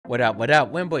What up,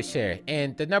 Winbush here.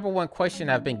 And the number one question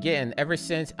I've been getting ever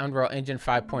since Unreal Engine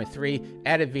 5.3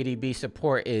 added VDB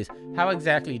support is, how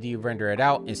exactly do you render it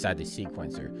out inside the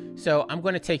sequencer? So I'm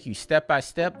going to take you step by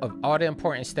step of all the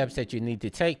important steps that you need to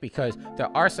take, because there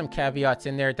are some caveats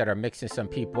in there that are mixing some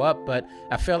people up, but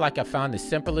I feel like I found the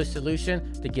simplest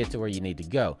solution to get to where you need to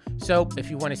go. So if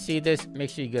you want to see this, make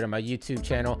sure you go to my YouTube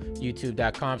channel,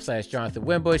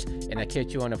 youtube.com/JonathanWinbush, and I'll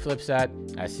catch you on the flip side.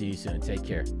 I'll see you soon. Take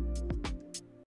care.